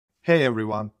Hey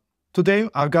everyone! Today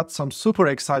I've got some super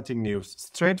exciting news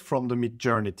straight from the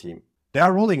Midjourney team. They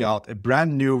are rolling out a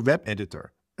brand new web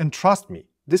editor. And trust me,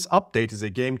 this update is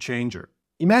a game changer.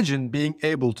 Imagine being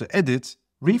able to edit,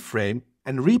 reframe,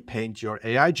 and repaint your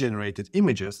AI-generated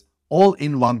images all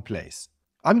in one place.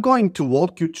 I'm going to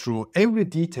walk you through every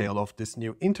detail of this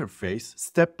new interface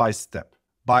step by step.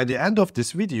 By the end of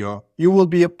this video, you will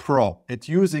be a pro at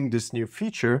using this new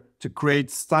feature to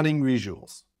create stunning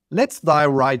visuals. Let's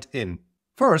dive right in.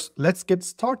 First, let's get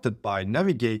started by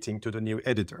navigating to the new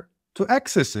editor. To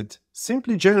access it,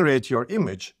 simply generate your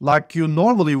image like you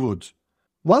normally would.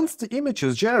 Once the image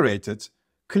is generated,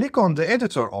 click on the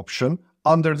editor option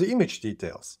under the image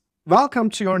details. Welcome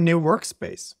to your new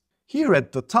workspace. Here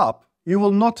at the top, you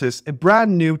will notice a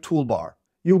brand new toolbar.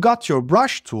 You got your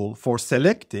brush tool for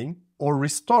selecting or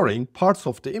restoring parts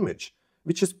of the image,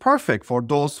 which is perfect for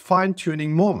those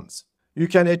fine-tuning moments. You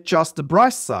can adjust the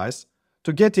brush size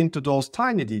to get into those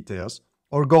tiny details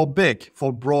or go big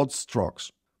for broad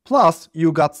strokes. Plus,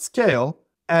 you got scale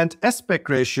and aspect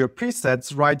ratio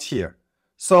presets right here.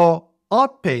 So,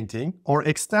 outpainting or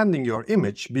extending your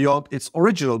image beyond its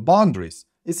original boundaries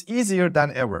is easier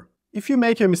than ever. If you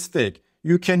make a mistake,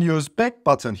 you can use back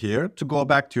button here to go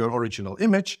back to your original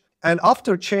image, and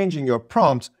after changing your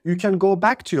prompt, you can go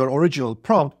back to your original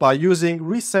prompt by using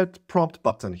reset prompt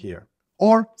button here.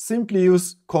 Or simply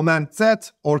use Command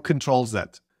Z or Ctrl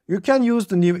Z. You can use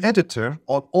the new editor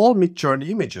on all Midjourney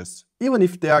images, even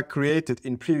if they are created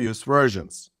in previous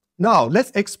versions. Now let's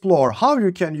explore how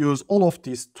you can use all of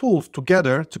these tools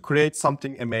together to create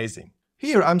something amazing.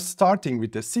 Here I'm starting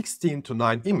with a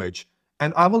 16:9 image,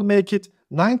 and I will make it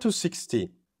 9:16.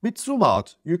 With zoom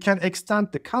out, you can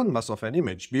extend the canvas of an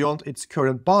image beyond its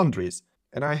current boundaries,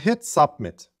 and I hit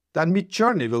submit. Then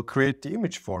Midjourney will create the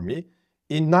image for me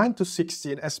in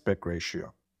 9:16 aspect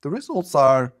ratio. The results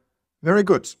are very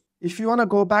good. If you want to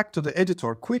go back to the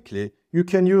editor quickly, you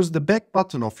can use the back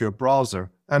button of your browser,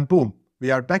 and boom,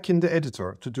 we are back in the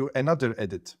editor to do another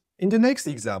edit. In the next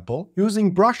example,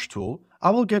 using brush tool,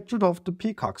 I will get rid of the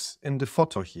peacocks in the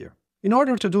photo here. In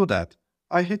order to do that,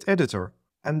 I hit editor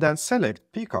and then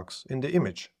select peacocks in the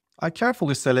image. I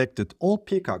carefully selected all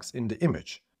peacocks in the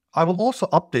image. I will also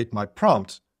update my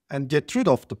prompt and get rid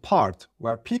of the part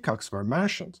where peacocks were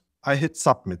mentioned. I hit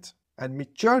submit, and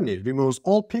Midjourney removes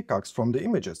all peacocks from the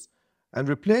images and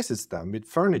replaces them with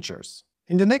furnitures.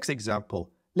 In the next example,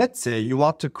 let's say you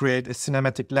want to create a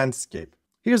cinematic landscape.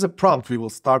 Here's a prompt we will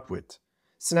start with.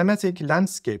 Cinematic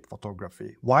landscape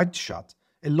photography, wide shot,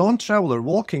 a lone traveler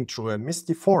walking through a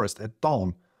misty forest at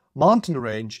dawn, mountain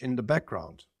range in the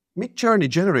background. Midjourney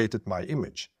generated my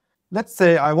image. Let's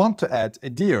say I want to add a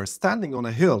deer standing on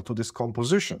a hill to this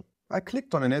composition. I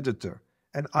clicked on an editor,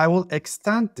 and I will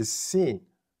extend this scene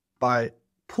by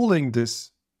pulling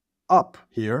this up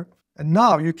here. And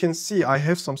now you can see I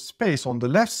have some space on the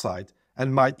left side,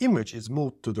 and my image is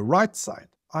moved to the right side.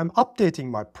 I'm updating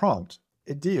my prompt,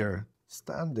 a deer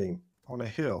standing on a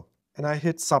hill, and I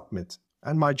hit submit,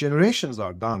 and my generations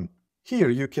are done. Here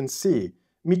you can see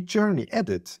Midjourney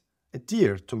edit a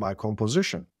deer to my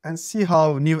composition, and see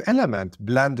how new element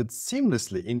blended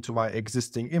seamlessly into my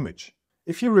existing image.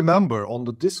 If you remember on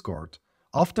the Discord,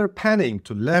 after panning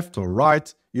to left or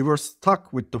right, you were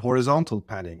stuck with the horizontal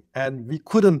panning and we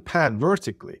couldn't pan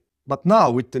vertically. But now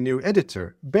with the new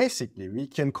editor, basically we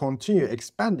can continue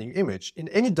expanding image in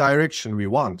any direction we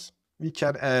want. We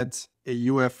can add a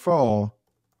UFO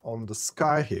on the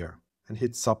sky here and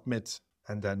hit submit,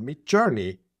 and then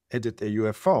Midjourney edit a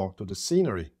UFO to the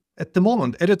scenery. At the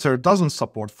moment, editor doesn't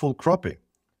support full cropping.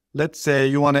 Let's say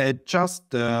you want to adjust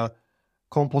the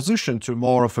composition to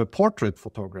more of a portrait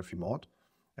photography mode.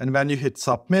 And when you hit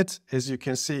submit, as you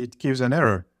can see, it gives an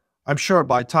error. I'm sure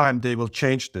by time they will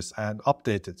change this and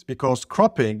update it, because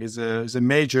cropping is a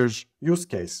major use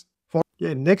case.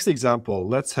 Next example,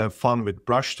 let's have fun with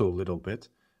brush tool a little bit.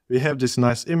 We have this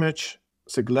nice image.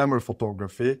 It's a glamour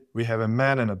photography. We have a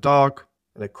man and a dog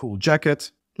and a cool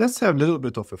jacket. Let's have a little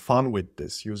bit of a fun with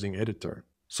this using editor.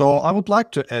 So I would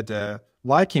like to add a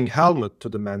Viking helmet to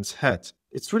the man's head.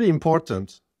 It's really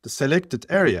important, the selected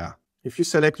area. If you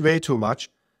select way too much,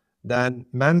 then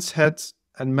man's head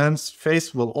and man's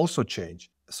face will also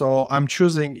change. So I'm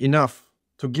choosing enough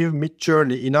to give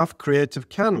Midjourney enough creative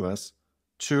canvas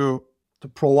to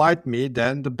provide me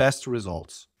then the best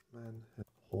results. Man,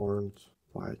 horned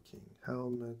Viking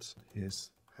helmet,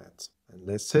 his head. And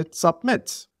let's hit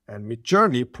submit. And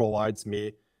Midjourney provides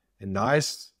me a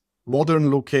nice,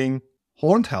 modern-looking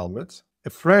horned helmet, a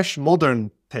fresh,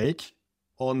 modern take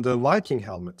on the Viking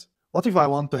helmet. What if I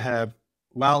want to have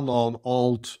well-known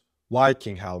old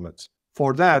Viking helmet?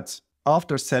 For that,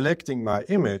 after selecting my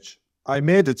image, I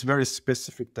made it very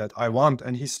specific that I want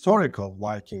an historical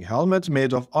Viking helmet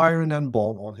made of iron and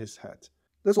bone on his head.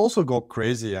 Let's also go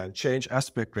crazy and change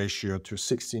aspect ratio to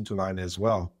 16:9 as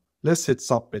well. Let's hit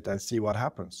submit and see what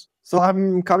happens. So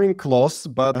I'm coming close,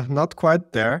 but not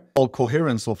quite there. All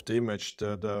coherence of the image,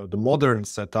 the modern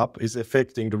setup is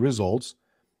affecting the results.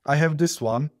 I have this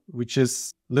one, which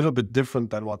is a little bit different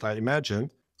than what I imagined.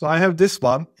 So I have this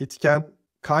one. It can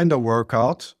kind of work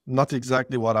out, not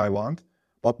exactly what I want.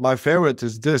 But my favorite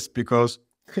is this because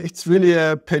it's really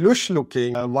a peluche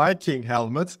looking Viking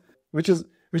helmet, which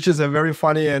is a very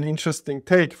funny and interesting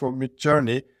take from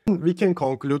Midjourney. We can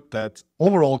conclude that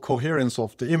overall coherence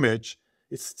of the image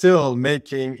is still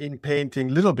making in painting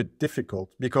a little bit difficult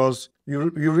because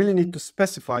you really need to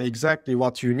specify exactly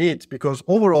what you need, because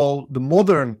overall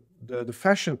the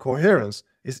fashion coherence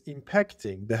is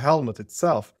impacting the helmet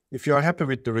itself. If you are happy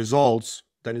with the results,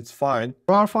 then it's fine.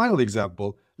 For our final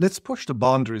example, let's push the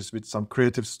boundaries with some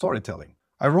creative storytelling.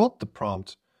 I wrote the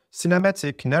prompt: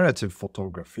 cinematic narrative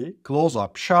photography,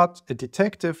 close-up shot, a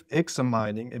detective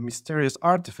examining a mysterious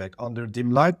artifact under dim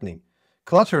lighting,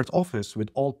 cluttered office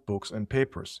with old books and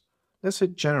papers. Let's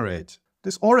hit generate.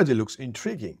 This already looks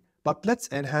intriguing, but let's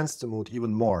enhance the mood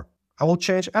even more. I will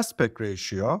change aspect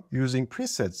ratio using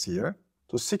presets here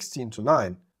to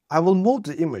 16:9. I will move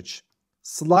the image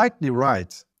slightly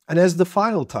right, and as the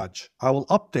final touch, I will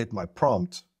update my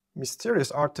prompt: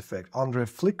 mysterious artifact under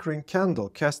a flickering candle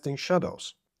casting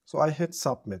shadows. So I hit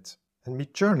submit, and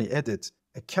Midjourney added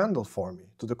a candle for me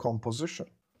to the composition.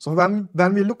 So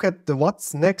when we look at the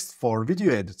what's next for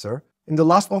video editor, in the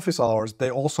last office hours,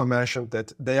 they also mentioned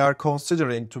that they are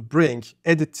considering to bring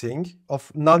editing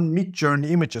of non-Midjourney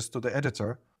images to the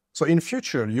editor. So in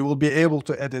future, you will be able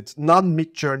to edit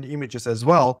non-Midjourney images as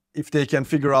well if they can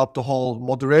figure out the whole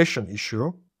moderation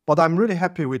issue. But I'm really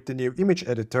happy with the new image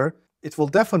editor. It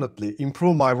will definitely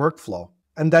improve my workflow.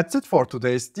 And that's it for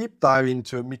today's deep dive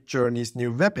into Midjourney's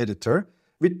new web editor.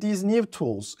 With these new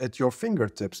tools at your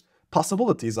fingertips,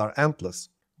 possibilities are endless.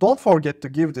 Don't forget to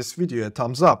give this video a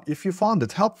thumbs up if you found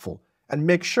it helpful, and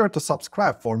make sure to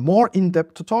subscribe for more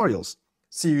in-depth tutorials.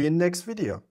 See you in next video.